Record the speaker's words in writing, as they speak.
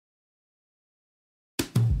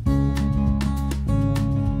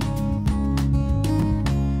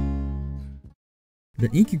The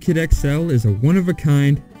IncuKit XL is a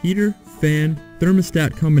one-of-a-kind heater, fan,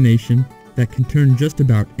 thermostat combination that can turn just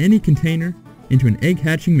about any container into an egg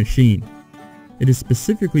hatching machine. It is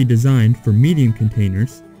specifically designed for medium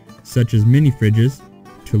containers, such as mini fridges,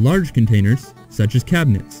 to large containers, such as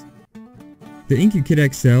cabinets. The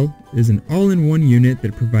IncuKit XL is an all-in-one unit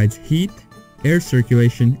that provides heat, air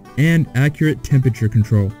circulation, and accurate temperature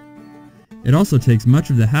control. It also takes much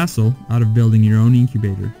of the hassle out of building your own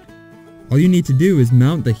incubator. All you need to do is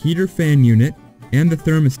mount the heater fan unit and the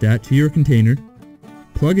thermostat to your container,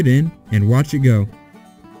 plug it in, and watch it go.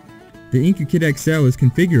 The IncuKit XL is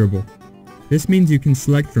configurable. This means you can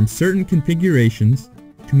select from certain configurations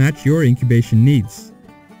to match your incubation needs.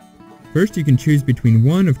 First, you can choose between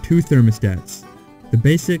one of two thermostats, the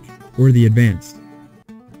basic or the advanced.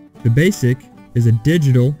 The basic is a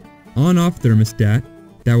digital, on-off thermostat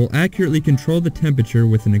that will accurately control the temperature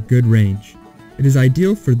within a good range. It is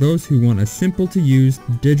ideal for those who want a simple-to-use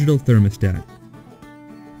digital thermostat.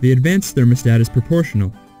 The advanced thermostat is proportional,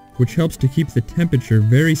 which helps to keep the temperature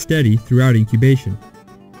very steady throughout incubation.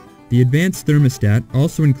 The advanced thermostat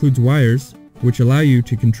also includes wires which allow you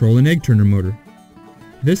to control an egg turner motor.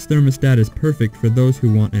 This thermostat is perfect for those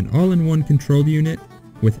who want an all-in-one control unit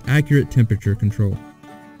with accurate temperature control.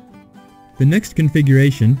 The next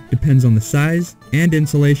configuration depends on the size and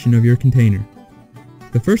insulation of your container.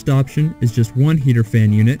 The first option is just one heater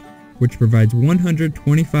fan unit, which provides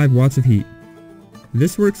 125 watts of heat.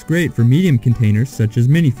 This works great for medium containers such as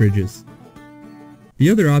mini fridges. The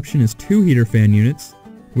other option is two heater fan units,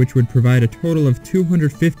 which would provide a total of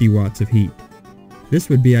 250 watts of heat. This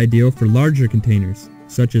would be ideal for larger containers,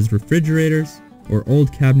 such as refrigerators or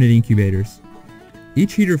old cabinet incubators.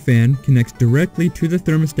 Each heater fan connects directly to the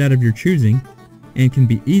thermostat of your choosing and can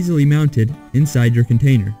be easily mounted inside your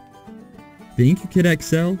container. The IncuKit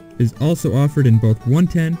XL is also offered in both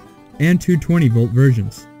 110 and 220 volt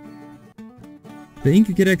versions. The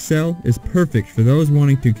IncuKit XL is perfect for those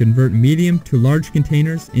wanting to convert medium to large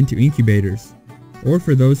containers into incubators, or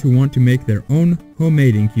for those who want to make their own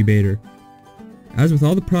homemade incubator. As with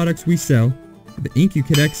all the products we sell, the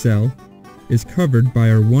IncuKit XL is covered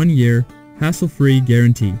by our 1-year hassle-free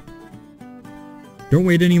guarantee. Don't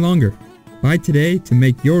wait any longer. Buy today to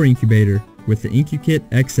make your incubator with the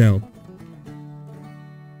IncuKit XL.